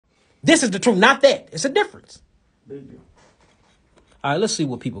This is the truth, not that. It's a difference. All right, let's see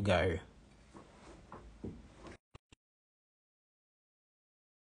what people got here.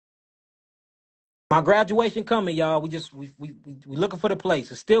 My graduation coming, y'all. We looking for the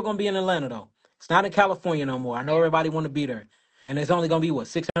place. It's still gonna be in Atlanta though. It's not in California no more. I know everybody want to be there, and it's only gonna be what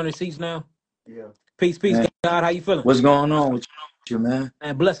 600 seats now. Yeah. Peace, peace, Man, God. How you feeling? what's going on with you, man?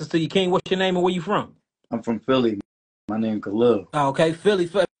 And blessings to you, King. What's your name and where you from? I'm from Philly. My name Khalil. Oh, okay, Philly,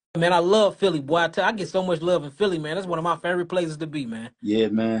 man. I love Philly, boy. I get so much love in Philly, man. That's one of my favorite places to be, man. Yeah,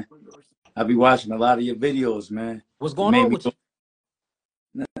 man. I be watching a lot of your videos, man. What's You going made on me with go.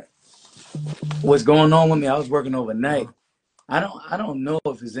 you? What's going on with me? I was working overnight. Uh, I don't know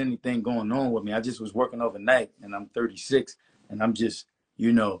if there's anything going on with me. I just was working overnight, and I'm 36, and I'm just,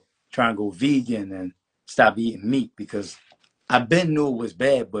 trying to go vegan and stop eating meat because I've been knew it was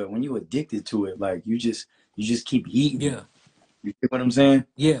bad, but when you addicted to it, like you just keep eating. yeah, You get what I'm saying?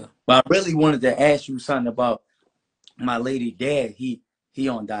 yeah. But I really wanted to ask you something about my lady dad. He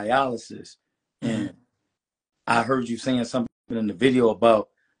on dialysis, Mm-hmm. and I heard you saying something in the video about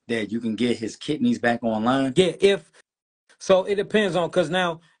that you can get his kidneys back online. Yeah, if so, it depends on because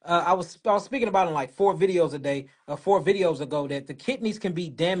now I was speaking about in like 4 videos a day, 4 videos ago that the kidneys can be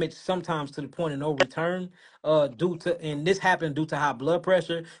damaged sometimes to the point of no return, due to and this happened due to high blood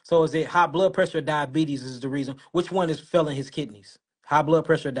pressure. So is it high blood pressure or diabetes is the reason? Which one is failing his kidneys? High blood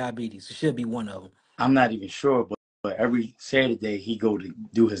pressure or diabetes? It should be one of them. I'm not even sure, but every Saturday he go to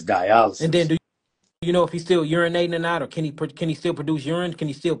do his And then dialysis. do you know if he's still urinating or not, or can he still produce urine? Can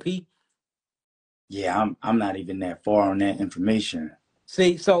he still pee? Yeah, I'm not even that far on that information.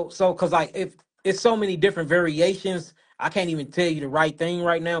 See, so because like if it's so many different variations, I can't even tell you the right thing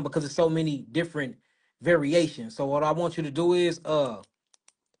right now because it's so many different variations. So what I want you to do is how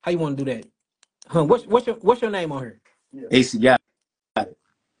you want to do that? Huh, what's your name on here? AC got it.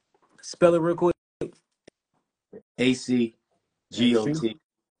 Spell it real quick. AC G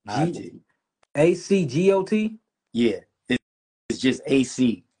ACGOTIT. ACGOT. Yeah, it's just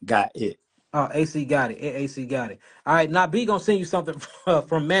AC got it. Oh, AC got it. AC got it. All right, now B gonna send you something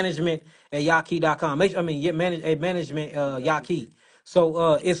from management at Yahki.com. I mean, yeah, management Yahki.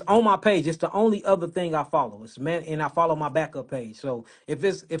 So it's on my page. It's the only other thing I follow. It's man, and I follow my backup page. So if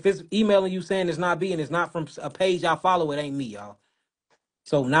it's emailing you saying it's not B and it's not from a page I follow, it ain't me, y'all.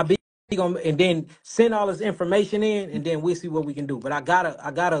 So not be gonna and then send all this information in, and then we'll see what we can do. But I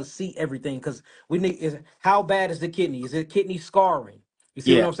gotta see everything because we need is how bad is the kidney? Is it kidney scarring? You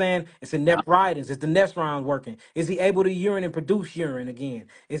see what Yeah, I'm saying? It's a nephritis. Is the nephron working? Is he able to urine and produce urine again?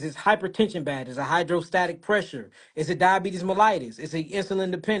 Is his hypertension bad? Is it hydrostatic pressure? Is it diabetes mellitus? Is it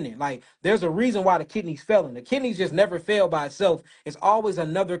insulin dependent? Like there's a reason why the kidneys failing. The kidneys just never fail by itself. It's always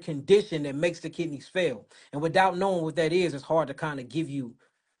another condition that makes the kidneys fail. And without knowing what that is, it's hard to kind of give you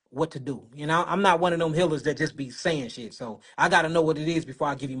what to do. You know, I'm not one of them healers that just be saying shit. So I got to know what it is before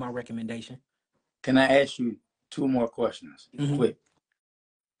I give you my recommendation. can I ask you two more questions? Hmm. Quick.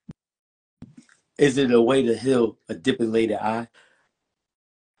 Is it a way to heal a depolated eye?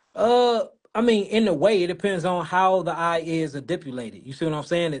 Uh, I mean, in a way, it depends on how the eye is manipulated. You see what I'm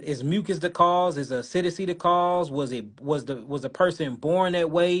saying? Is mucus the cause? Is acidity the cause? Was the person born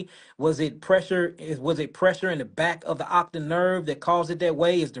that way? Was it pressure? Was it pressure in the back of the optic nerve that caused it that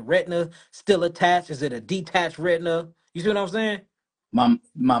way? Is the retina still attached? Is it a detached retina? You see what I'm saying?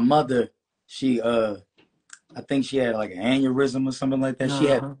 My mother, she I think she had like an aneurysm or something like that. She Uh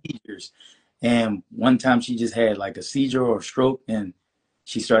had huh. seizures. And one time she just had like a seizure or a stroke and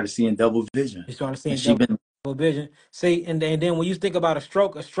she started seeing double vision. You start And seeing she double been vision. See, and then when you think about a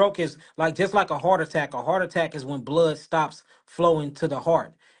stroke is like just like a heart attack. A heart attack is when blood stops flowing to the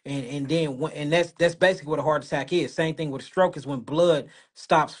heart. And then and that's basically what a heart attack is. Same thing with a stroke is when blood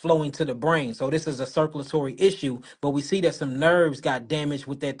stops flowing to the brain. So this is a circulatory issue, but we see that some nerves got damaged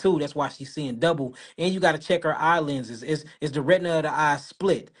with that too. That's why she's seeing double. And you got to check her eye lenses. Is the retina of the eye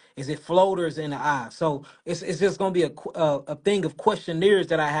split? Is it floaters in the eye? So it's just gonna be a thing of questionnaires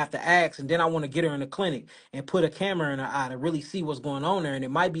that I have to ask, and then I want to get her in the clinic and put a camera in her eye to really see what's going on there. And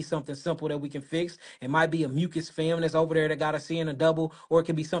it might be something simple that we can fix. It might be a mucus film that's over there that got to see in a double, or it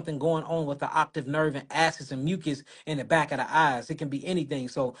could be something going on with the optic nerve and acids and mucus in the back of the eyes. It can be anything.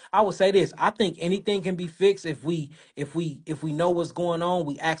 So I would say this: I think anything can be fixed if we know what's going on.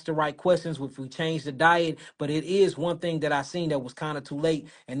 We ask the right questions. If we change the diet, but it is one thing that I seen that was kind of too late,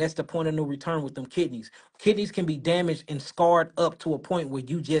 and that's the point of no return with them kidneys. Kidneys can be damaged and scarred up to a point where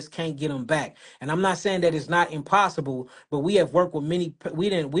you just can't get them back. And I'm not saying that it's not impossible, but we have worked with many. We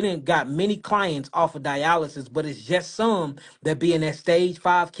didn't got many clients off of dialysis, but it's just some that be in that stage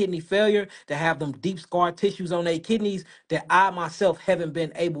 5 kidney failure that have them deep scar tissues on their kidneys that I myself haven't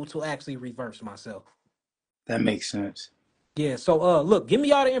been able to actually reverse myself. That makes sense. Yeah. So look, give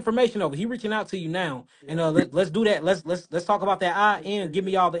me all the information over. He reaching out to you now, and let's do that. Let's talk about that I and give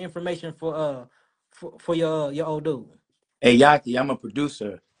me all the information for your old dude. Hey Yaki, I'm a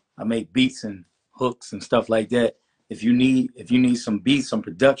producer. I make beats and hooks and stuff like that. If you need some beats, some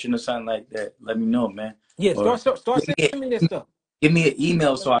production or something like that, let me know, man. Yeah. Or Start give me, sending me that stuff. give me an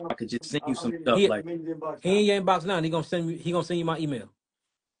email so I could just send you some stuff. He Like, he in your inbox now. And he gonna send you my email.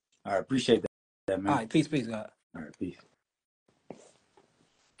 I appreciate that, All man. right. Peace, God. All right, peace.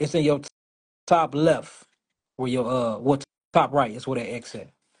 It's in your top left, where your what top right is where that X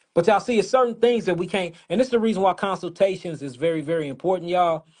at. But y'all see, it's certain things that we can't, and this is the reason why consultations is very, very important,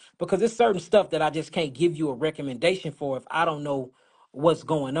 y'all, because it's certain stuff that I just can't give you a recommendation for if I don't know what's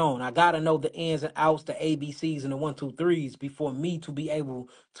going on. I gotta know the ins and outs, the ABCs and the one, two, threes before me to be able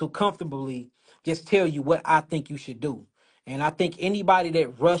to comfortably just tell you what I think you should do. And I think anybody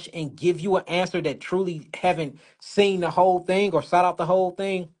that rush and give you an answer that truly haven't seen the whole thing or sought out the whole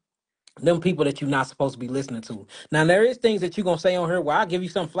thing, them people that you're not supposed to be listening to. Now, there is things that you're going to say on here where I give you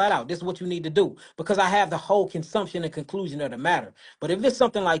something flat out. This is what you need to do because I have the whole consumption and conclusion of the matter. But if it's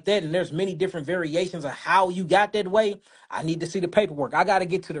something like that and there's many different variations of how you got that way, I need to see the paperwork. I got to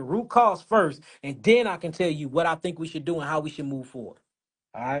get to the root cause first, and then I can tell you what I think we should do and how we should move forward.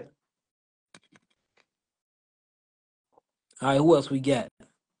 All right. All right. Who else we got?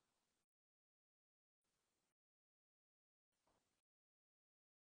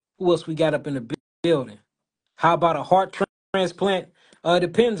 Who else we got up in the building? How about a heart transplant?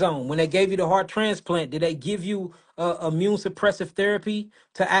 Depends on when they gave you the heart transplant. Did they give you immune suppressive therapy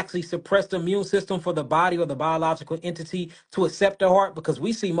to actually suppress the immune system for the body or the biological entity to accept the heart? Because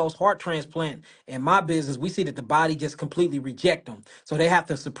we see most heart transplant in my business, we see that the body just completely reject them. So they have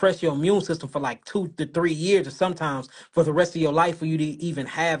to suppress your immune system for like 2 to 3 years, or sometimes for the rest of your life for you to even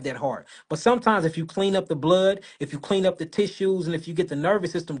have that heart. But sometimes if you clean up the blood, if you clean up the tissues, and if you get the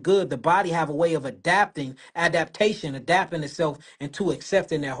nervous system good, the body have a way of adapting itself into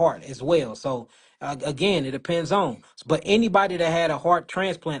accepting that heart as well. So again, it depends on. But anybody that had a heart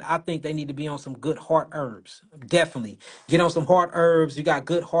transplant, I think they need to be on some good heart herbs. Definitely get on some heart herbs. You got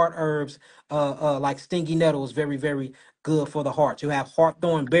good heart herbs, like stingy nettle is very, very good for the heart. You have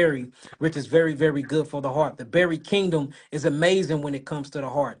hawthorn berry, which is very, very good for the heart. The berry kingdom is amazing when it comes to the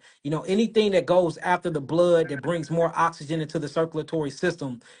heart. You know, anything that goes after the blood that brings more oxygen into the circulatory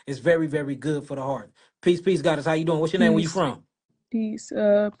system is very, very good for the heart. Peace, goddess. How you doing? What's your name? Where you Peace, from? peace.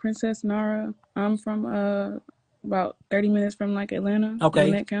 Princess Nara. I'm from about 30 minutes from like Atlanta, Okay.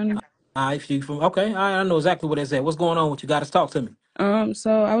 Gwinnett County. I you from okay. I know exactly what it's at. What's going on with you? Goddess, talk to me.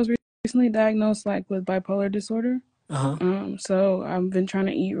 So I was recently diagnosed like with bipolar disorder. Uh-huh. So I've been trying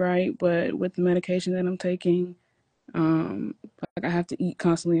to eat right, but with the medication that I'm taking, like I have to eat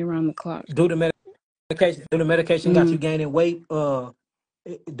constantly around the clock. Do the medication. Do the medication got you Mm, gaining weight? Do.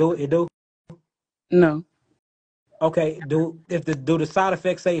 no. Okay. Do the side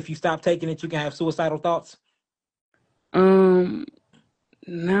effects say if you stop taking it, you can have suicidal thoughts? Um,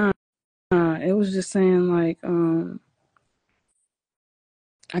 nah. It was just saying like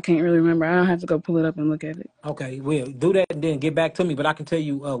I can't really remember. I'll have to go pull it up and look at it. Okay, well, do that and then get back to me. But I can tell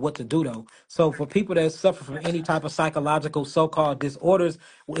you what to do though. So for people that suffer from any type of psychological so-called disorders,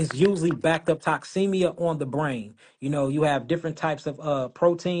 it's usually backed up toxemia on the brain. You know, you have different types of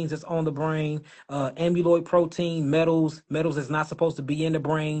proteins that's on the brain, amyloid protein, metals that's not supposed to be in the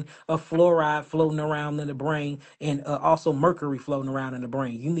brain, a fluoride floating around in the brain, and also mercury floating around in the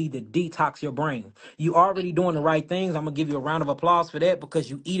brain. You need to detox your brain. You already doing the right things. I'm gonna give you a round of applause for that because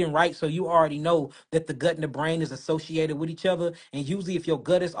you eating right, so you already know that the gut and the brain is associated with each other. And usually, if your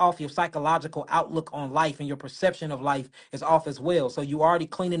gut is off, your psychological outlook on life and your perception of life is off as well. So you already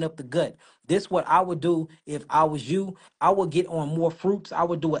cleaning up the gut. This what I would do if I was you. I would get on more fruits. I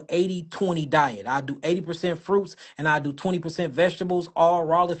would do an 80-20 diet. I do 80% fruits and I do 20% vegetables, all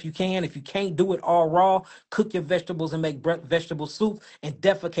raw if you can. If you can't do it all raw, cook your vegetables and make vegetable soup and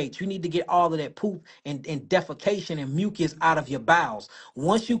defecate. You need to get all of that poop and defecation and mucus out of your bowels.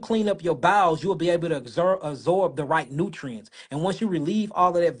 Once you clean up your bowels, you'll be able to absorb the right nutrients. And once you relieve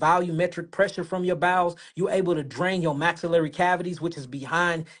all of that volumetric pressure from your bowels, you're able to drain your maxillary cavities, which is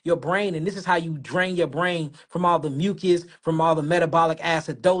behind your brain. And this is is how you drain your brain from all the mucus, from all the metabolic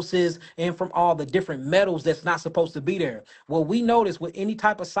acidosis, and from all the different metals that's not supposed to be there. Well, we notice with any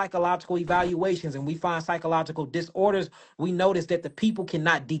type of psychological evaluations and we find psychological disorders, we notice that the people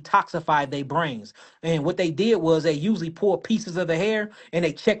cannot detoxify their brains. And what they did was they usually pull pieces of the hair and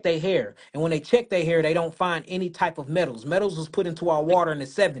they check their hair. And when they check their hair, they don't find any type of metals. Metals was put into our water in the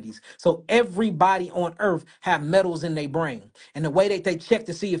 70s. So everybody on earth have metals in their brain. And the way that they check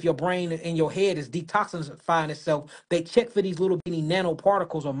to see if your brain and your head is detoxifying itself, they check for these little bitty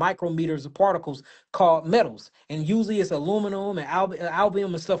nanoparticles or micrometers of particles called metals. And usually it's aluminum and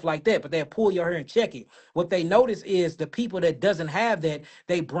albium and stuff like that, but they'll pull your hair and check it. What they notice is the people that doesn't have that,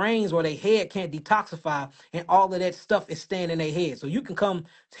 their brains or their head can't detoxify, and all of that stuff is staying in their head. So you can come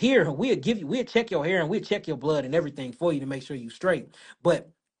here, we'll check your hair and we'll check your blood and everything for you to make sure you straight. But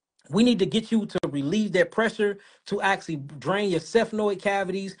we need to get you to relieve that pressure to actually drain your sphenoid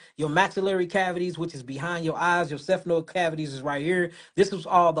cavities, your maxillary cavities, which is behind your eyes. Your sphenoid cavities is right here. This is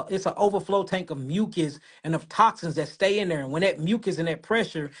it's an overflow tank of mucus and of toxins that stay in there. And when that mucus and that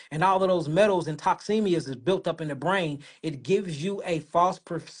pressure and all of those metals and toxemias is built up in the brain, it gives you a false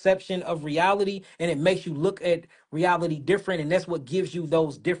perception of reality and it makes you look at reality different. And that's what gives you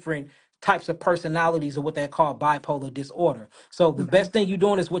those different types of personalities or what they call bipolar disorder. So the Okay. best thing you're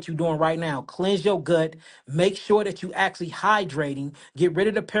doing is what you're doing right now. Cleanse your gut. Make sure that you actually hydrating. Get rid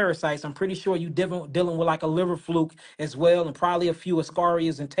of the parasites. I'm pretty sure you dealing with like a liver fluke as well, and probably a few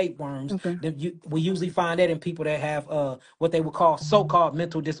ascarias and tapeworms. Okay. We usually find that in people that have what they would call so-called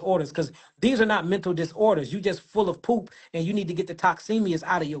mental disorders, because these are not mental disorders. You just full of poop, and you need to get the toxemias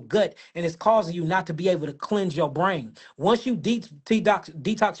out of your gut, and it's causing you not to be able to cleanse your brain. Once you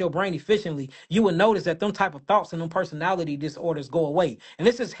detox your brain efficiently, you will notice that them type of thoughts and them personality disorders go away. And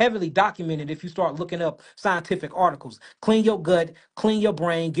this is heavily documented if you start looking up scientific articles. Clean your gut, clean your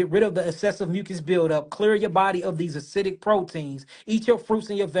brain, get rid of the excessive mucus buildup, clear your body of these acidic proteins, eat your fruits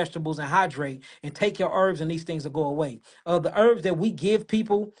and your vegetables and hydrate, and take your herbs, and these things will go away. The herbs that we give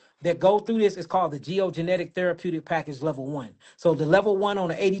people that go through this is called the geogenetic therapeutic package level 1. So the level 1 on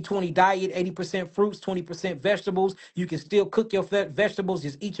the 80-20 diet, 80% fruits, 20% vegetables. You can still cook your vegetables,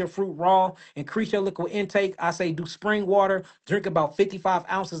 just eat your fruit raw, increase your liquid intake. I say do spring water, drink about 55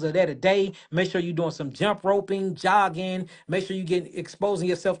 ounces of that a day. Make sure you're doing some jump roping, jogging. Make sure you get exposing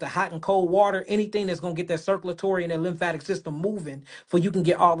yourself to hot and cold water, anything that's going to get that circulatory and that lymphatic system moving, for you can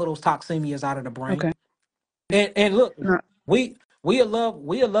get all of those toxemias out of the brain. Okay. And look, No, we we'll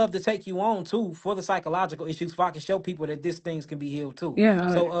love to take you on too for the psychological issues, so I can show people that these things can be healed too.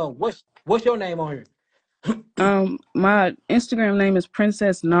 yeah. So what's your name on here? My Instagram name is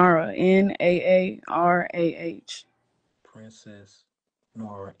Princess Nara, Naarah. Princess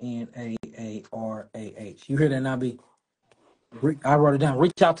Nora, Naarah. You hear that, Nabi? I wrote it down.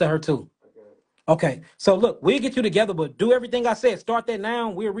 Reach out to her too. Okay, so look, we'll get you together, but do everything I said. Start that now.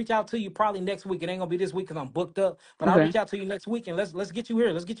 We'll reach out to you probably next week. It ain't gonna be this week because I'm booked up, but I'll Okay. reach out to you next week and let's get you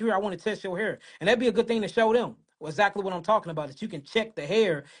here. Let's get you here. I want to test your hair, and that'd be a good thing to show them exactly what I'm talking about. That you can check the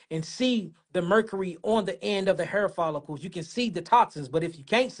hair and see the mercury on the end of the hair follicles. You can see the toxins, but if you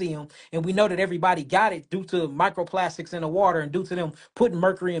can't see them, and we know that everybody got it due to microplastics in the water and due to them putting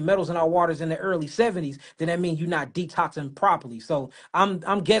mercury and metals in our waters in the early 70s, then that means you're not detoxing properly. So I'm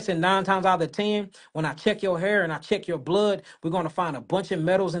guessing 9 times out of 10, when I check your hair and I check your blood, we're gonna find a bunch of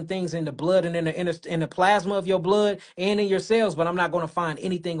metals and things in the blood and in the plasma of your blood and in your cells, but I'm not gonna find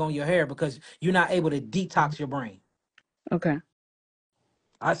anything on your hair because you're not able to detox your brain. Okay.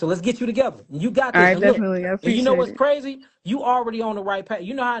 All right, so let's get you together. You got All this. right, And look, definitely. I and you know appreciate what's it. crazy? You already on the right path.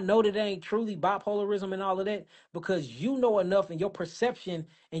 You know how I know that it ain't truly bipolarism and all of that? Because you know enough and your perception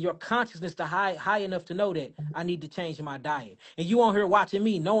and your consciousness to high enough to know that I need to change my diet. And you on here watching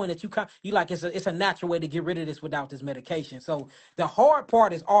me, knowing that you like it's a natural way to get rid of this without this medication. So the hard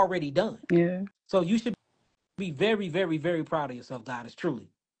part is already done. Yeah. So you should be very, very, very proud of yourself, Goddess, truly.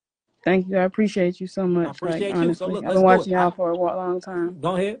 Thank you. I appreciate you so I much. Like, appreciate you. So honestly, look, I've let's been do it. watching y'all for a long time.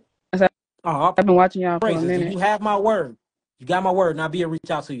 Go ahead. I said, Oh, I've been watching y'all for a praises. And minute. you have my word. You got my word. And I'll be a reach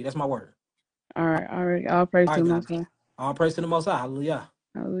out to you. That's my word. All right. All right. All praise All to right, the Most guys. High. All praise to the Most High. Hallelujah.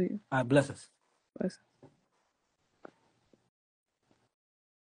 Hallelujah. All right, bless us. Bless.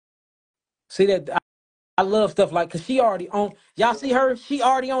 See that? I love stuff like, because she already on, y'all see her? She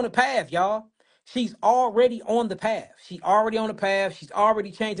already on the path, y'all. She's already on the path. She already on the path. She's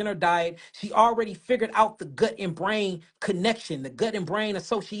already changing her diet. She already figured out the gut and brain connection, the gut and brain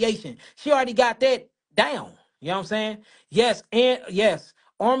association. She already got that down. You know what I'm saying? Yes, and yes.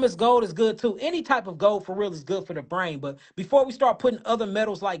 Ormus gold is good too. Any type of gold for real is good for the brain. But before we start putting other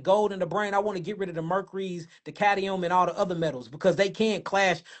metals like gold in the brain, I want to get rid of the mercuries, the cadmium, and all the other metals because they can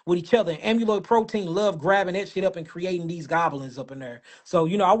clash with each other. And amyloid protein love grabbing that shit up and creating these goblins up in there. So,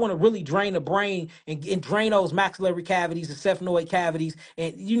 I want to really drain the brain and drain those maxillary cavities, the sphenoid cavities,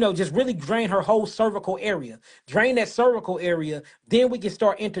 and, just really drain her whole cervical area. Drain that cervical area. Then we can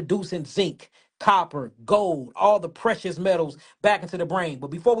start introducing zinc, copper, gold, all the precious metals back into the brain.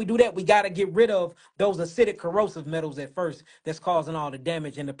 But before we do that, we got to get rid of those acidic corrosive metals at first that's causing all the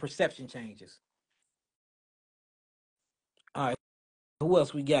damage and the perception changes. All right, who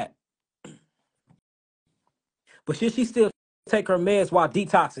else we got? But should she still take her meds while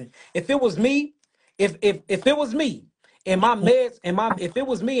detoxing? If it was me, if it was me and my meds and my if it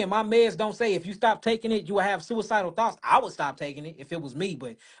was me and my meds don't say if you stop taking it, you will have suicidal thoughts, I would stop taking it if it was me.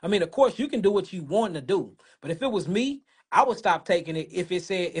 But I mean, of course, you can do what you want to do. But if it was me, I would stop taking it if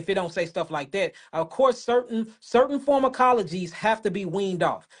it don't say stuff like that. Of course, certain pharmacologies have to be weaned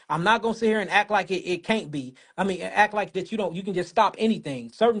off. I'm not gonna sit here and act like it can't be. I mean, act like that you can just stop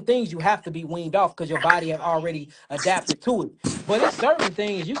anything. Certain things you have to be weaned off because your body has already adapted to it. But it's certain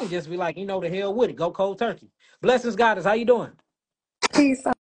things you can just be like, the hell with it, go cold turkey. Blessings, Goddess, how you doing? Peace.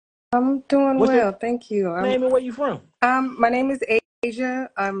 I'm doing What's your well, thank you. name and where you from? My name is Asia.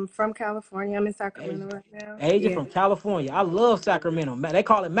 I'm from California. I'm in Asia. Sacramento right now. Asia Yeah. from California. I love Sacramento. They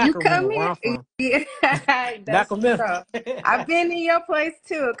call it You come Macramento where I'm here? from. Yeah, that's Macramento. true. I've been in your place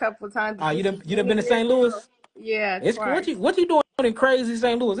too a couple of times. You This done was you done many been to years St. ago. Louis? Yeah, It's what twice. you doing in crazy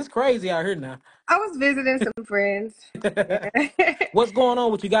St. Louis? It's crazy out here now. I was visiting some friends. Yeah. What's going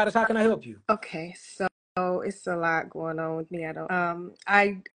on with you guys? How can I help you? Okay, so it's a lot going on with me.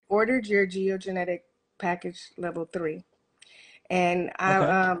 I ordered your geogenetic package level 3, and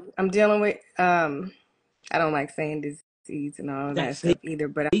Okay. I'm dealing with I don't like saying disease and all that See, stuff either,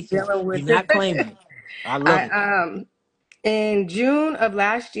 but I'm see, dealing you're with not claiming it. I love I it. in June of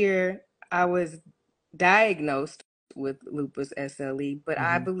last year I was diagnosed with lupus SLE, but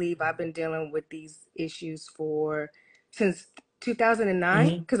I Mm-hmm. believe I've been dealing with these issues since 2009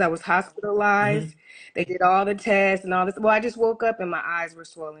 Mm-hmm. because I was Mm-hmm. hospitalized. They did all the tests and all this. Well, I just woke up and my eyes were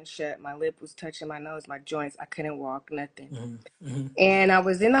swollen shut. My lip was touching my nose, my joints. I couldn't walk, nothing. Mm-hmm. Mm-hmm. And I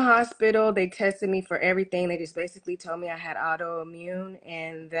was in the hospital. They tested me for everything. They just basically told me I had autoimmune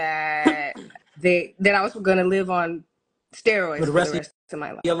and that I was going to live on For steroids the for the rest of rest of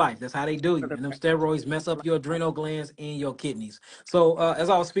my life. your life. That's how they do For you. the And them rest steroids mess of up my your life. adrenal glands and your kidneys. So, as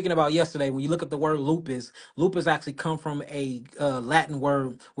I was speaking about yesterday, when you look at the word lupus, lupus actually come from a Latin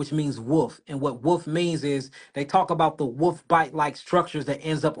word which means wolf. And what wolf means is they talk about the wolf bite-like structures that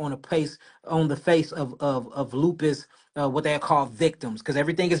ends up on the face of lupus. What they call victims, because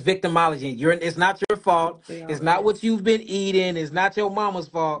everything is victimology. It's not your fault. They It's all not is. what you've been eating. It's not your mama's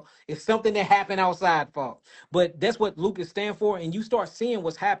fault. It's something that happened outside fault. But that's what lupus stand for, and you start seeing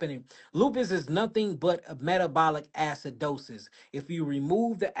what's happening. Lupus is nothing but a metabolic acidosis. If you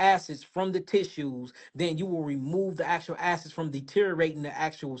remove the acids from the tissues, then you will remove the actual acids from deteriorating the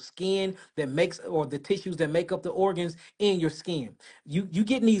actual skin that makes or the tissues that make up the organs in your skin. You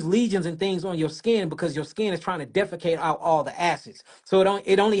getting these lesions and things on your skin because your skin is trying to defecate out all the acids. So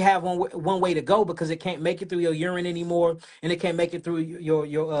it only have one way to go because it can't make it through your urine anymore, and it can't make it through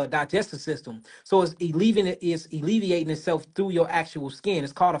your digestive system. So it's alleviating itself through your actual skin.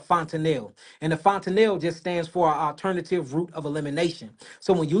 It's called a fontanelle, and the fontanelle just stands for alternative route of elimination.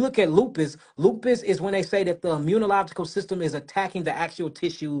 So when you look at lupus, lupus is when they say that the immunological system is attacking the actual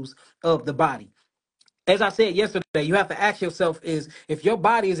tissues of the body. As I said yesterday, you have to ask yourself is if your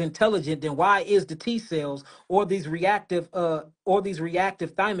body is intelligent, then why is the T cells or these reactive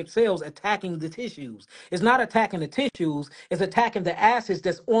thymic cells attacking the tissues? It's not attacking the tissues, it's attacking the acids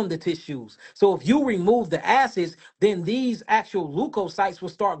that's on the tissues. So if you remove the acids, then these actual leukocytes will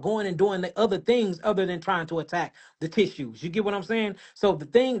start going and doing the other things other than trying to attack the tissues. You get what I'm saying? So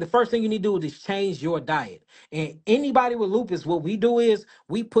the first thing you need to do is change your diet. And anybody with lupus, what we do is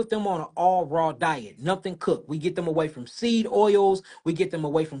we put them on an all raw diet, nothing cooked. We get them away from seed oils, we get them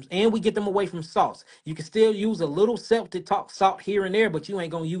away from salts. You can still use a little salt here and there, but you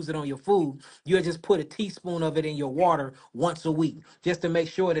ain't gonna use it on your food. You'll just put a teaspoon of it in your water once a week, just to make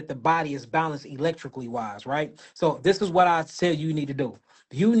sure that the body is balanced electrically wise, right? So this is what I tell you need to do.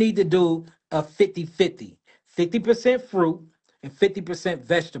 You need to do a 50-50. 50% fruit and 50%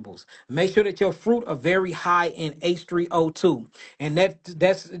 vegetables. Make sure that your fruit are very high in H3O2. And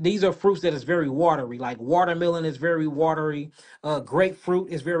these are fruits that is very watery. Like watermelon is very watery. Grapefruit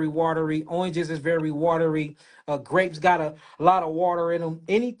is very watery. Oranges is very watery. Grapes got a lot of water in them.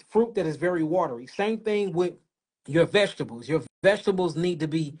 Any fruit that is very watery. Same thing with your vegetables. Your vegetables need to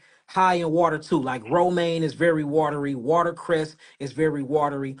be high in water too. Like romaine is very watery, watercress is very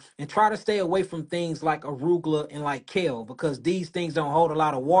watery, and try to stay away from things like arugula and like kale because these things don't hold a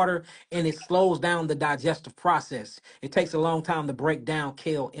lot of water and it slows down the digestive process. It takes a long time to break down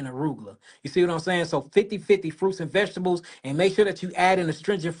kale and arugula. You see what I'm saying? So 50-50 fruits and vegetables, and make sure that you add in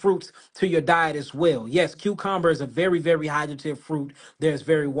astringent fruits to your diet as well. Yes, cucumber is a very, very hydrative fruit. There's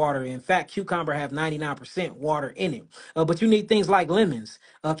very watery. In fact, cucumber have 99% water in it. But you need things like lemons,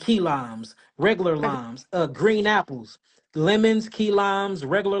 key limes, regular limes, green apples. Lemons, key limes,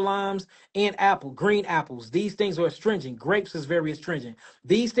 regular limes, and green apples. These things are astringent. Grapes is very astringent.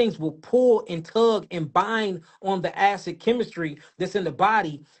 These things will pull and tug and bind on the acid chemistry that's in the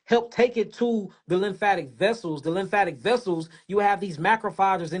body, help take it to the lymphatic vessels. The lymphatic vessels, you have these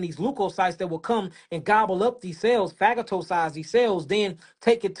macrophages and these leukocytes that will come and gobble up these cells, phagocytose these cells, then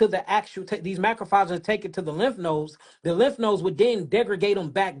take it to the these macrophages take it to the lymph nodes. The lymph nodes would then degrade them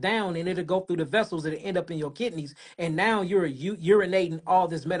back down and it'll go through the vessels, it'll end up in your kidneys. And now you're urinating all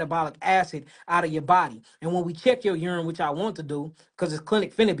this metabolic acid out of your body. And when we check your urine, which I want to do, because it's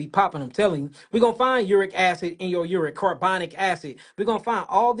clinic finna be popping, I'm telling you, we're gonna find uric acid in your urine, carbonic acid. We're gonna find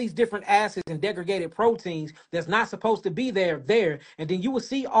all these different acids and degraded proteins that's not supposed to be there. And then you will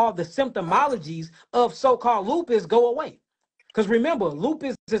see all the symptomologies of so-called lupus go away. Because remember,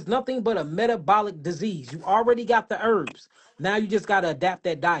 lupus is nothing but a metabolic disease. You already got the herbs. Now you just got to adapt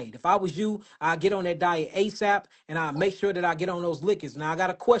that diet. If I was you, I'd get on that diet ASAP and I'll make sure that I get on those liquids. Now, I got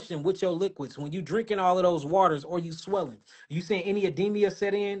a question with your liquids. When you drinking all of those waters or you swelling, you seeing any edema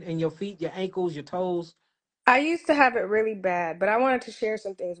set in your feet, your ankles, your toes? I used to have it really bad, but I wanted to share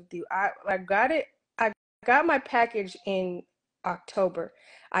some things with you. I got it. I got my package in October.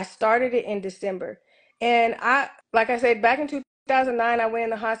 I started it in December, and like I said, back in 2009, I went in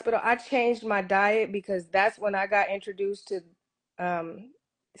the hospital. I changed my diet because that's when I got introduced to um,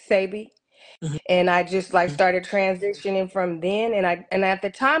 Sabi, Mhm. and I just like started transitioning from then. And at the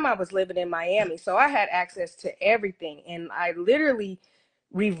time I was living in Miami, so I had access to everything, and I literally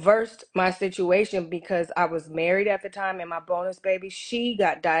reversed my situation because I was married at the time, and my bonus baby, she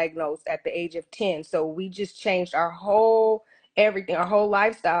got diagnosed at the age of 10. So we just changed our whole everything, our whole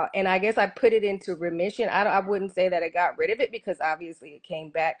lifestyle, and I guess I put it into remission. I wouldn't say that I got rid of it because obviously it came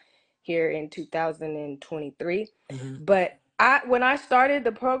back here in 2023, Mhm. but when I started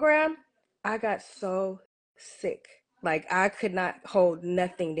the program, I got so sick. Like I could not hold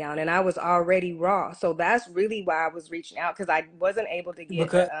nothing down, and I was already raw. So that's really why I was reaching out because I wasn't able to get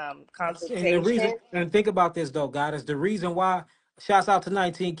Because a And the reason, consultation. and think about this though, God, is the reason why. Shouts out to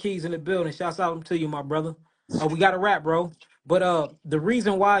 19 Keys in the building. Shouts out to you, my brother. We got a rap, bro. But the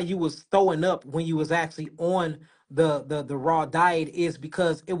reason why you was throwing up when you was actually on the raw diet is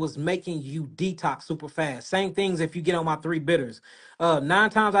because it was making you detox super fast. Same things if you get on my three bitters. 9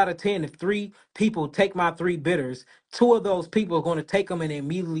 times out of 10, if three people take my three bitters, two of those people are going to take them and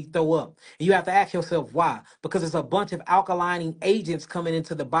immediately throw up. And you have to ask yourself why. Because it's a bunch of alkalining agents coming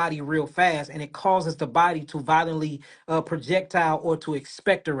into the body real fast, and it causes the body to violently projectile or to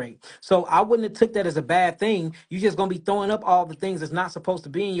expectorate. So I wouldn't have took that as a bad thing. You're just going to be throwing up all the things that's not supposed to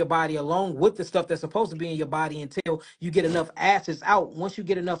be in your body along with the stuff that's supposed to be in your body until you get enough acids out. Once you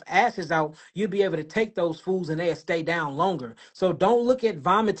get enough acids out, you'll be able to take those foods and they'll stay down longer. So don't look at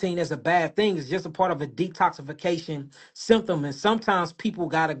vomiting as a bad thing. It's just a part of a detoxification symptom. And sometimes people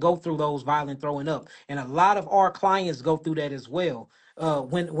got to go through those violent throwing up. And a lot of our clients go through that as well.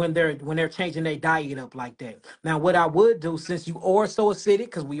 When they're changing their diet up like that. Now, what I would do, since you are so acidic,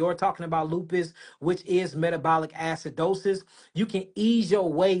 because we are talking about lupus, which is metabolic acidosis, you can ease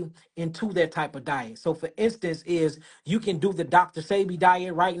your way into that type of diet. So, for instance, is you can do the Dr. Sabi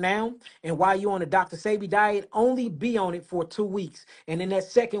diet right now, and while you're on the Dr. Sabi diet, only be on it for 2 weeks, and in that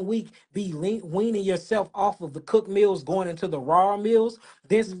second week, be weaning yourself off of the cooked meals, going into the raw meals.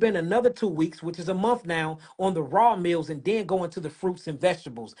 Then spend another 2 weeks, which is a month now, on the raw meals, and then go into the fruits and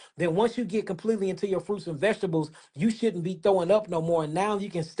vegetables. Then once you get completely into your fruits and vegetables, you shouldn't be throwing up no more. And now you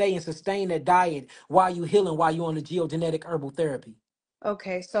can stay and sustain that diet while you healing, while you're on the geogenetic herbal therapy.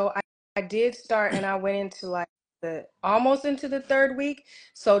 Okay, so I did start, and I went into like the almost into the third week.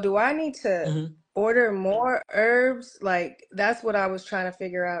 So do I need to Mhm. order more herbs? Like that's what I was trying to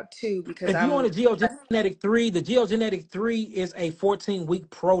figure out too, because If you on a geogenetic 3, the geogenetic 3 is a 14-week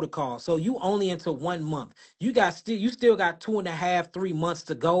protocol. So you only into 1 month. You still got 2.5, 3 months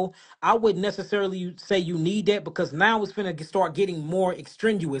to go. I wouldn't necessarily say you need that because now it's gonna start getting more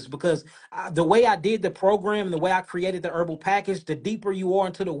extraneous because the way I did the program and the way I created the herbal package, the deeper you are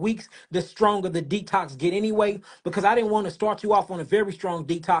into the weeks, the stronger the detox get anyway. Because I didn't want to start you off on a very strong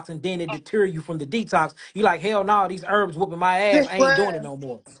detox and then it deter you from the the detox, you like, hell no, these herbs whooping my ass. I ain't doing it Right. no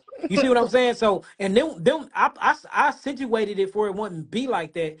more. You see what I'm saying? So, and I situated it for it wouldn't be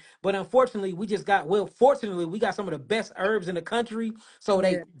like that. But unfortunately, fortunately, we got some of the best herbs in the country, so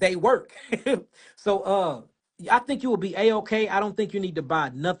Yeah. they work. So, I think you will be a-okay. I don't think you need to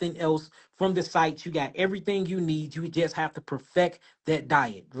buy nothing else from the site. You got everything you need. You just have to perfect that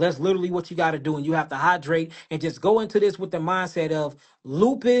diet. That's literally what you got to do, and you have to hydrate and just go into this with the mindset of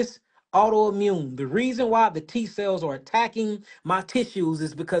lupus, autoimmune. The reason why the T cells are attacking my tissues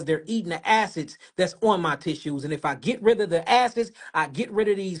is because they're eating the acids that's on my tissues. And if I get rid of the acids, I get rid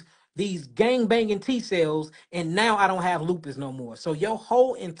of these gang banging T cells, and now I don't have lupus no more. So your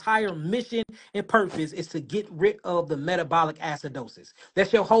whole entire mission and purpose is to get rid of the metabolic acidosis.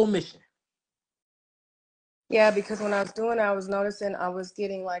 That's your whole mission. Yeah, because when I was doing it, I was noticing I was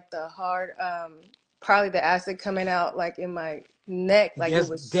getting like the hard, probably the acid coming out like in my neck, like it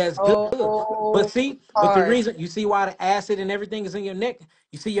was That's good. But so see, but the hard. reason you see why the acid and everything is in your neck,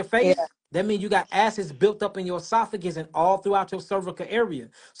 you see your Yeah. face, that means you got acids built up in your esophagus and all throughout your cervical area.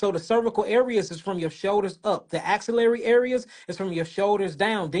 So the cervical areas is from your shoulders up. The axillary areas is from your shoulders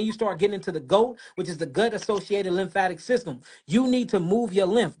down. Then you start getting into the goat, which is the gut associated lymphatic system. You need to move your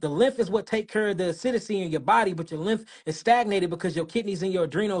lymph. The lymph is what take care of the acidity in your body, but your lymph is stagnated because your kidneys and your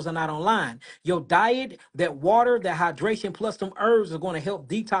adrenals are not online. Your diet, that water, that hydration, plus some herbs are going to help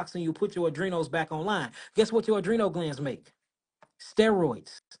detoxing you, put your adrenals back online. Guess what your adrenal glands make?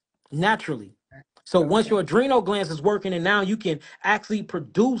 Steroids, naturally. So once Okay. your adrenal glands is working and now you can actually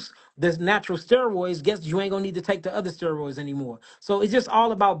produce this natural steroids, guess you ain't gonna need to take the other steroids anymore. So it's just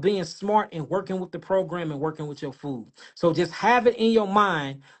all about being smart and working with the program and working with your food. So just have it in your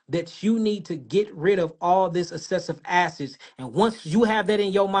mind that you need to get rid of all this excessive acids. And once you have that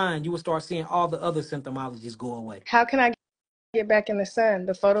in your mind, you will start seeing all the other symptomologies go away. How can I get back in the sun?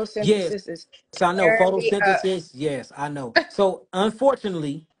 The Yes, photosynthesis is I know tearing me up. photosynthesis. Yes, I know. So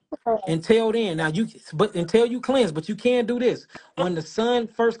unfortunately, Oh, until then, now you but until you cleanse, but you can do this. When the sun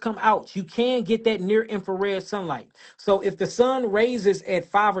first come out, you can get that near infrared sunlight. So if the sun raises at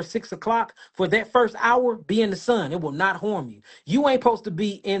 5 or 6 o'clock, for that first hour, be in the sun. It will not harm you. You ain't supposed to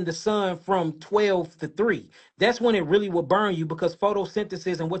be in the sun from 12 to 3. That's when it really will burn you, because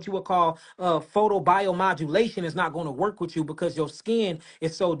photosynthesis and what you would call photobiomodulation is not going to work with you because your skin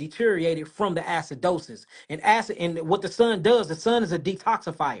is so deteriorated from the acidosis. And what the sun does, the sun is a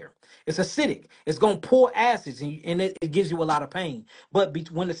detoxifier. It's acidic. It's gonna pour acids, and it gives you a lot of pain. But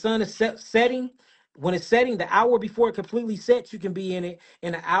when the sun is setting, when it's setting, the hour before it completely sets, you can be in it.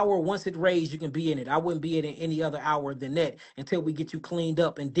 In an hour once it raised, you can be in it. I wouldn't be in it any other hour than that until we get you cleaned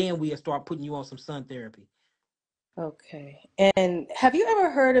up, and then we'll start putting you on some sun therapy. okay. And have you ever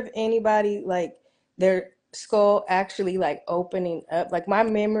heard of anybody like their skull actually like opening up? Like my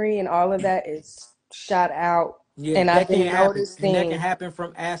memory and all of that is shot out, Yeah, and I've that can been happen, and that can noticing. happen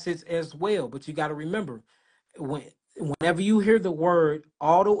from acids as well. But you got to remember, when whenever you hear the word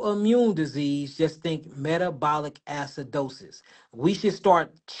autoimmune disease, just think metabolic acidosis. We should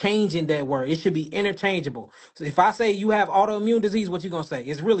start changing that word. It should be interchangeable. So if I say you have autoimmune disease, what you gonna say?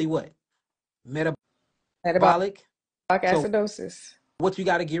 It's really what? Metabolic Metabolic. So acidosis. what you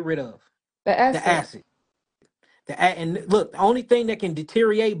got to get rid of? The The acid. acid. And look, the only thing that can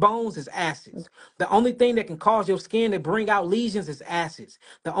deteriorate bones is acids. The only thing that can cause your skin to bring out lesions is acids.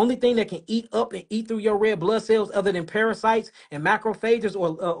 The only thing that can eat up and eat through your red blood cells, other than parasites and macrophages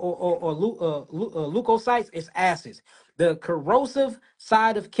or leukocytes, is acids. The corrosive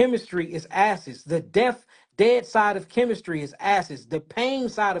side of chemistry is acids. The dead side of chemistry is acids. The pain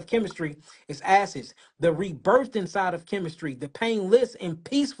side of chemistry is acids. The rebirthing side of chemistry, the painless and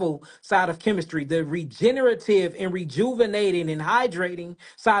peaceful side of chemistry, the regenerative and rejuvenating and hydrating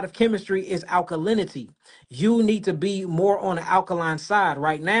side of chemistry is alkalinity. You need to be more on the alkaline side.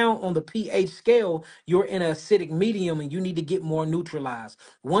 Right now, on the pH scale, you're in an acidic medium and you need to get more neutralized.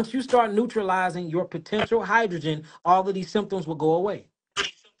 Once you start neutralizing your potential hydrogen, all of these symptoms will go away.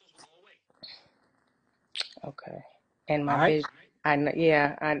 Okay. And All my right. vision. I know,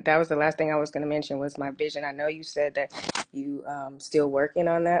 yeah, that was the last thing I was going to mention was my vision. I know you said that you still working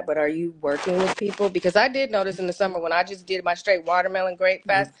on that, but are you working with people? Because I did notice in the summer when I just did my straight watermelon grape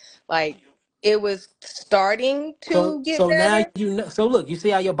fast, like it was starting So to get so now better. you know. So look, you see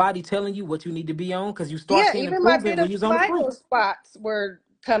how your body telling you what you need to be on, because you start Yeah, seeing even my improvement when you're on the vitiligo fruit. spots were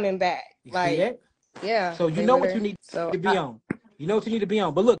coming back. You see Like, that? yeah, So you they know were what you there. need So to be on. You know what you need to be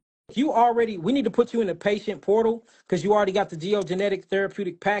on. But look, we need to put you in the patient portal because you already got the geogenetic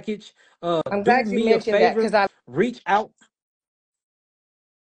therapeutic package. I'm Do glad you me a mentioned that because favor, reach out.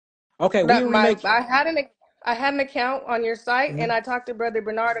 Okay, we my remake. I had an account on your site and I talked to Brother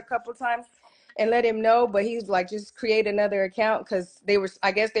Bernard a couple times. and let him know. But he's like, just create another account because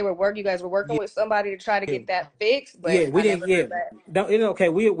I guess they were you guys were working Yeah, with somebody to try to get that fixed, but yeah, we I didn't. never Yeah, heard back. don't. It's okay.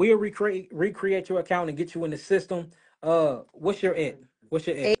 We'll recreate your account and get you in the system. What's your at? What's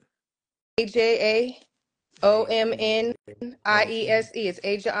your at? AJAOMNIESE. It's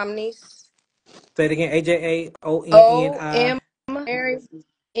Asia Omnis. Say it again. AJAONNI. OM Mary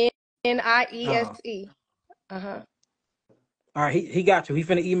Uh, NIESE. Uh-huh. all right, he got you. He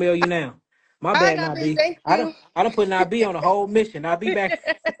finna email you now. My I bad, got me. Nabi. Thank I don't you. I don't put Nabi on a whole mission. I'll be back.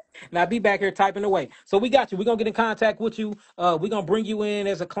 And I'll be back here typing away. So we got you. We're gonna get in contact with you. We're gonna bring you in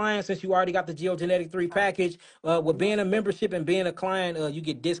as a client since you already got the Geogenetic 3 package. With being a membership and being a client, you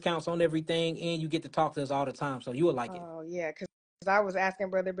get discounts on everything and you get to talk to us all the time. So you will like it. Oh yeah, because I was asking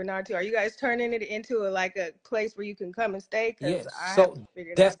Brother Bernard too. Are you guys turning it into like a place where you can come and stay? Because Yes. I have to So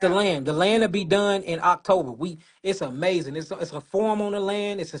figure that's that the out. land. The land will be done in October. It's amazing. It's a farm on the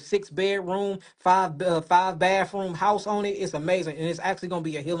land. It's a 6 bedroom, five bathroom house on it. It's amazing. And it's actually gonna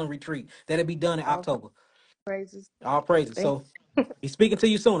be a healing retreat. That'll be done in All October. praises. All praises. Thank So he's speaking to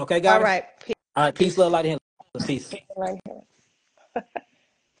you soon, okay, All goddess? right. All right, peace, love, Peace. light, and healing. Peace. Right here.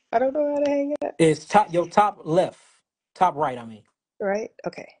 I don't know how to hang up. It's your top left, top right. I mean, Right?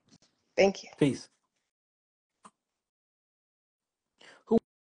 Okay. Thank you. peace. Who,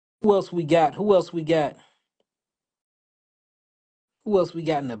 who else we got? Who else we got? Who else we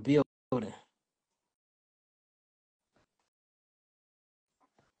got in the building?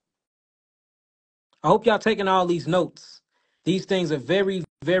 I hope y'all taking all these notes. These things are very,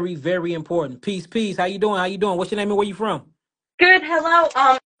 very, very important. Peace, peace. How you doing? How you doing? What's your name and where you from? Good. Hello.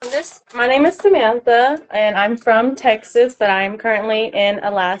 My name is Samantha, and I'm from Texas, but I'm currently in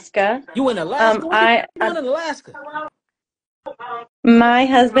Alaska. You in Alaska? What you I doing in Alaska? my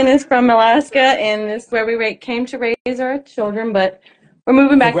husband is from Alaska, and this is where we came to raise our children. But we're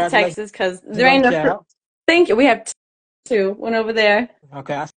moving back to Congratulations Texas because there on the ain't no. child. Thank you. We have two, one over there.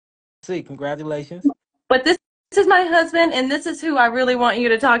 Okay, I see. Congratulations. But this is my husband, and this is who I really want you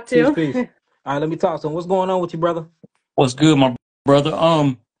to talk Peace, to. peace. All right, let me talk to him. What's going on with you, brother? What's good, my brother?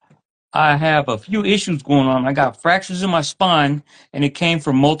 I have a few issues going on. I got fractures in my spine, and it came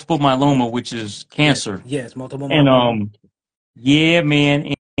from multiple myeloma, which is Yes, cancer. yes, multiple And myeloma. yeah,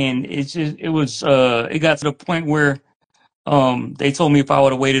 man, and it got to the point where they told me if I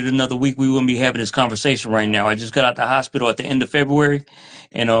would have waited another week, we wouldn't be having this conversation right now. I just got out the hospital at the end of February,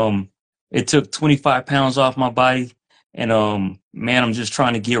 and it took 25 pounds off my body, and man, I'm just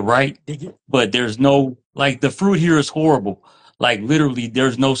trying to get right. Did you? But there's no like the fruit here is horrible. Like literally,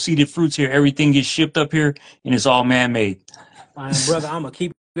 there's no seeded fruits here. Everything gets shipped up here, and it's all man-made. And brother, I'm gonna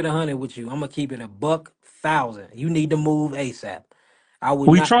keep it 100 with you. I'm gonna keep it a buck thousand. You need to move ASAP. I would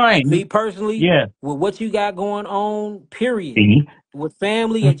We not, me trying, personally, yeah. with what you got going on, period, See? with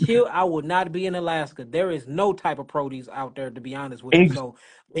family and chill, I would not be in Alaska. There is no type of produce out there, to be honest with you. So,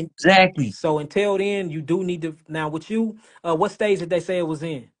 and Exactly. so until then, you do need to. Now, with you, what stage did they say it was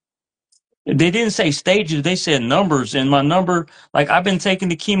in? They didn't say stages, they said numbers. And my number, like I've been taking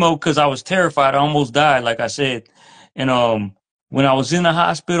the chemo because I was terrified. I almost died, like I said. And when I was in the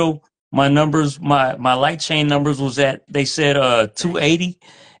hospital, my numbers, my light chain numbers was at they said Dang. 280.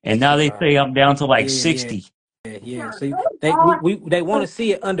 And now they say I'm down to like Yeah, yeah. 60. Yeah. See, they want to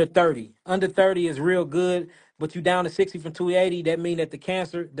see it under 30. Under 30 is real good, but you down to 60 from 280. That mean that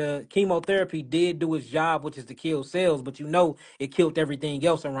the chemotherapy did do its job, which is to kill cells, but it killed everything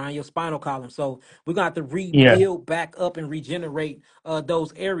else around your spinal column. So we're gonna have to Yeah. rebuild back up and regenerate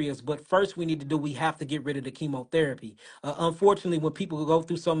those areas. But first, we have to get rid of the chemotherapy. Unfortunately, when people go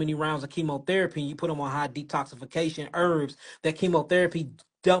through so many rounds of chemotherapy, and you put them on high detoxification herbs, that chemotherapy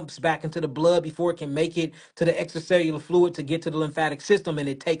dumps back into the blood before it can make it to the extracellular fluid to get to the lymphatic system, and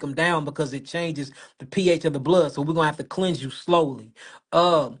it take them down because it changes the pH of the blood. So we're gonna have to cleanse you slowly.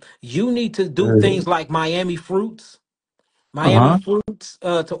 You need to do things like Miami Uh-huh. fruits,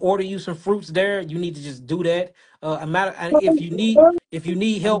 to order you some fruits there. You need to just do that. And if you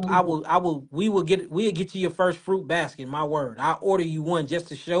need help, we'll get you your first fruit basket. My word, I'll order you one just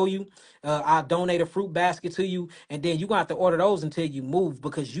to show you. I'll donate a fruit basket to you, and then you're gonna have to order those until you move,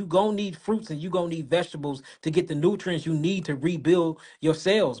 because you gonna need fruits and you gonna need vegetables to get the nutrients you need to rebuild your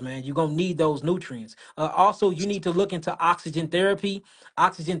cells, man. You're gonna need those nutrients. Also, you need to look into oxygen therapy.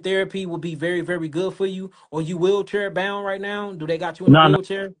 Oxygen therapy will be very, very good for you. Or you wheelchair bound right now? Do they got you in a No, no,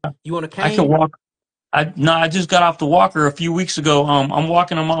 wheelchair? You on a I can cane? walk. I just got off the walker a few weeks ago. I'm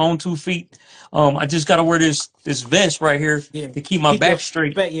walking on my own 2 feet. I just got to wear this vest right here Yeah. to keep my back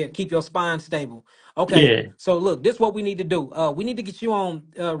straight. Keep your spine stable. Okay. Yeah. So look, this is what we need to do. We need to get you on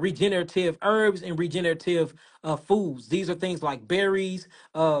regenerative herbs and regenerative foods. These are things like berries,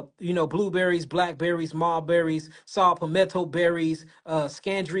 blueberries, blackberries, mulberries, saw palmetto berries,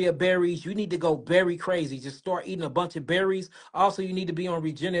 scandria berries. You need to go berry crazy. Just start eating a bunch of berries. Also, you need to be on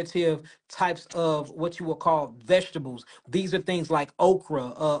regenerative types of what you will call vegetables. These are things like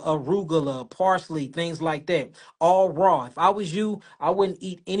okra, arugula, parsley, things like that. All raw. If I was you, I wouldn't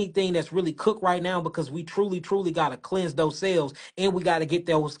eat anything that's really cooked right now because we truly, truly got to cleanse those cells and we got to get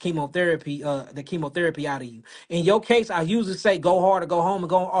those the chemotherapy out of you. In your case, I usually say go hard or go home and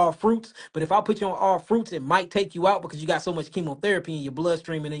go on all fruits. But if I put you on all fruits, it might take you out because you got so much chemotherapy in your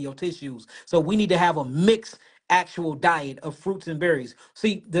bloodstream and in your tissues. So we need to have a mixed actual diet of fruits and berries.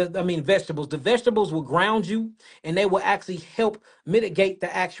 See, vegetables. The vegetables will ground you and they will actually help mitigate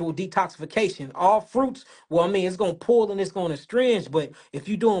the actual detoxification. All fruits, well, it's going to pull and it's going to astringe, but if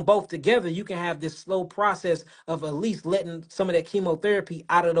you do them both together, you can have this slow process of at least letting some of that chemotherapy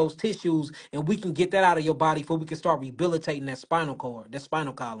out of those tissues, and we can get that out of your body before we can start rehabilitating that spinal cord, that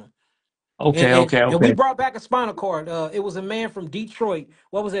spinal column. And, Okay, and okay, and we okay. brought back a spinal cord. It was a man from Detroit.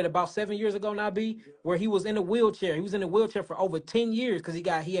 What was it? About 7 years ago now, B, where he was in a wheelchair. He was in a wheelchair for over 10 years because he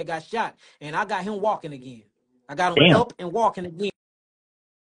had got shot, and I got him walking again. I got him Damn. up and walking again.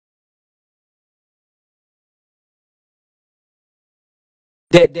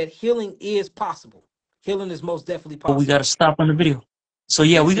 That healing is possible. Healing is most definitely We got to possible. stop on the video. So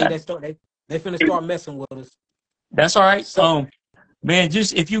yeah, Yeah, we see, got. they finna start messing with us. That's all right. So Man,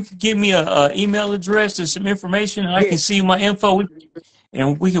 just if you could give me a email address and some information, and I can yeah, see my info,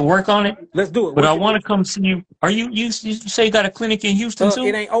 and we can work on it. let's do it. But I What's your want to come see you. Are you say you got a clinic in Houston it too?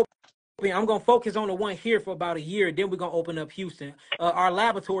 ain't open. I'm gonna focus on the one here for about a year, then we're gonna open up Houston. Our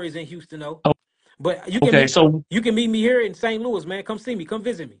laboratory is in Houston though. Oh, But okay, so you can meet me here in St. Louis, man. Come see me. Come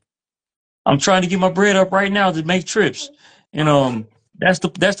visit me. I'm trying to get my bread up right now to make trips, and All right. that's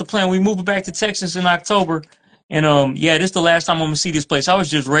the plan. We moving back to Texas in October, and yeah, this is the last time I'm gonna see this place. I was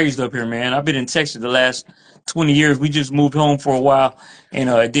just raised up here, man. I've been in Texas the last 20 years. We just moved home for a while, and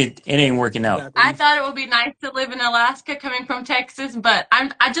it ain't working You out. got I these. thought it would be nice to live in Alaska coming from Texas, but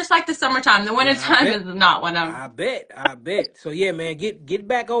I just like the summertime. The Yeah, I wintertime bet. is not what I'm. I bet. I bet. So yeah, man, get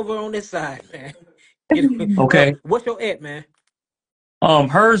back over on this side, man. Get Okay, what's your at, man?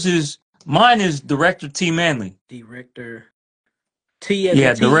 mine is Director T Manley. Director T as in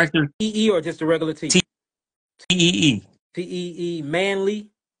Yeah, T Director E or just a regular T T? E E TEE Manley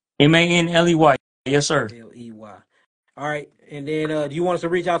Manley. Yes, sir. LEY. All right. And then do you want us to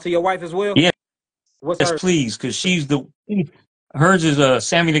reach out to your wife as well? Yes, What's yes, her? please, because hers is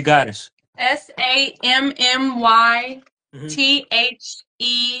Sammy the Goddess. Mm-hmm.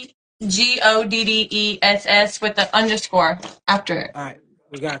 SAMMYTHEGODDESS with the underscore after it. All right,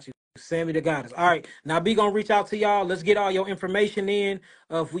 we got you. Sammy the Goddess. All right, now B gonna reach out to y'all. Let's get all your information in.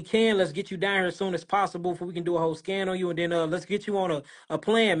 If we can, let's get you down here as soon as possible so we can do a whole scan on you, and then let's get you on a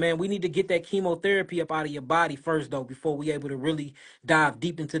plan, man. We need to get that chemotherapy up out of your body first, though, before we able to really dive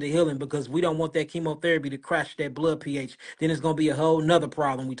deep into the healing, because we don't want that chemotherapy to crash that blood pH. Then it's gonna be a whole nother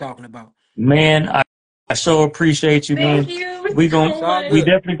problem we talking about. Man, I so appreciate you, Thank man. you We gon' It's so all we much. good.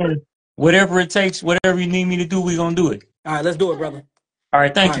 definitely gonna whatever it takes, whatever you need me to do, we gonna do it. All right, let's do it, brother. All right,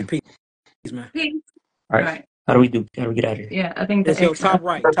 All thank right, you. peace, man. Peace. All All right, right. how do we get out of here? Yeah, I think the It's your X. top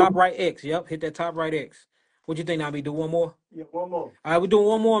right X. Yep, hit that top right X. What you think, now? Do one more? Yeah, one more. All right, we're doing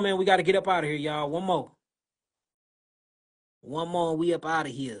one more, man. We got to get up out of here, y'all. One more. One more, we up out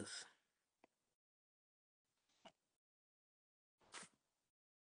of here.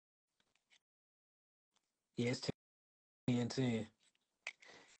 Yeah, it's 10:10.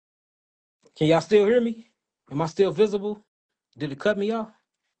 Can y'all still hear me? Am I still visible? Did it cut me off?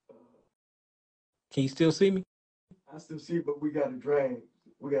 Can you still see me? I still see, but we got a drag.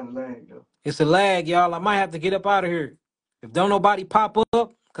 We got a lag, though. It's a lag, y'all. I might have to get up out of here. If don't nobody pop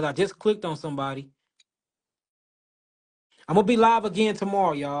up, because I just clicked on somebody, I'm going to be live again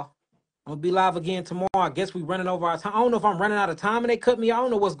tomorrow, y'all. I'm gonna be live again tomorrow. I guess we running over our time. I don't know if I'm running out of time and they cut me. I don't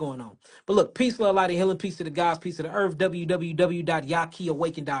know what's going on. But look, peace, love, light, and healing. Peace to the gods, peace to the earth.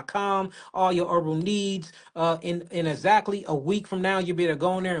 www.yakiawaken.com. All your herbal needs. In exactly a week from now, you'll be able to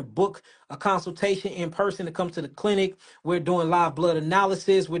go in there and book a consultation in person to come to the clinic. We're doing live blood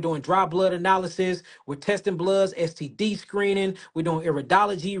analysis. We're doing dry blood analysis. We're testing bloods, STD screening. We're doing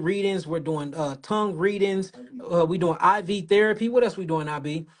iridology readings. We're doing tongue readings. We're doing IV therapy. What else we doing,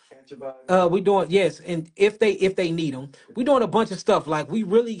 IB? We doing, yes, and if they need them, we doing a bunch of stuff. Like, we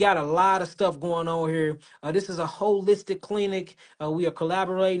really got a lot of stuff going on here. This is a holistic clinic. We are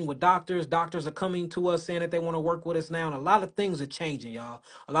collaborating with doctors. Doctors are coming to us saying that they want to work with us now, and a lot of things are changing, y'all.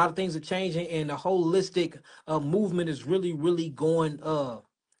 A lot of things are changing, and the holistic movement is really, really going.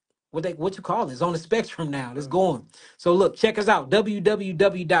 what you call it? It's on the spectrum now. It's going. So look, check us out.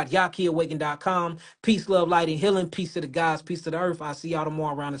 www.yakiawaken.com. Peace, love, light, and healing. Peace to the gods, peace to the earth. I'll see y'all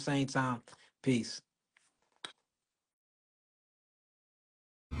tomorrow around the same time. Peace.